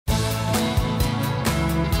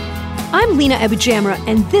I'm Lena Abujamra,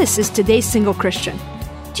 and this is Today's Single Christian.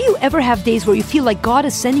 Do you ever have days where you feel like God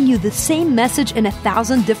is sending you the same message in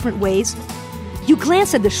 1,000 different ways? You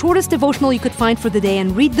glance at the shortest devotional you could find for the day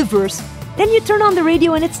and read the verse, then you turn on the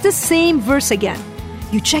radio and it's the same verse again.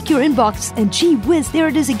 You check your inbox and gee whiz, there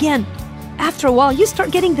it is again. After a while, you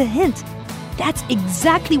start getting the hint. That's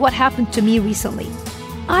exactly what happened to me recently.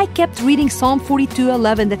 I kept reading Psalm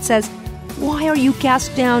 42:11 that says, "Why are you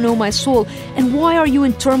cast down, O my soul, and why are you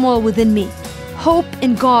in turmoil within me? Hope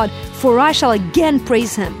in God, for I shall again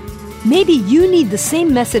praise Him." Maybe you need the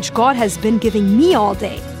same message God has been giving me all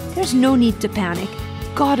day. There's no need to panic.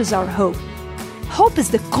 God is our hope. Hope is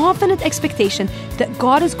the confident expectation that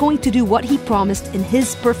God is going to do what He promised in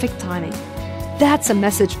His perfect timing. That's a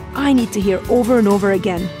message I need to hear over and over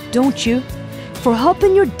again, don't you? For help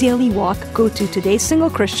in your daily walk, go to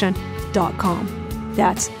todaysinglechristian.com.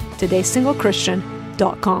 That's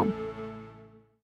todaysinglechristian.com.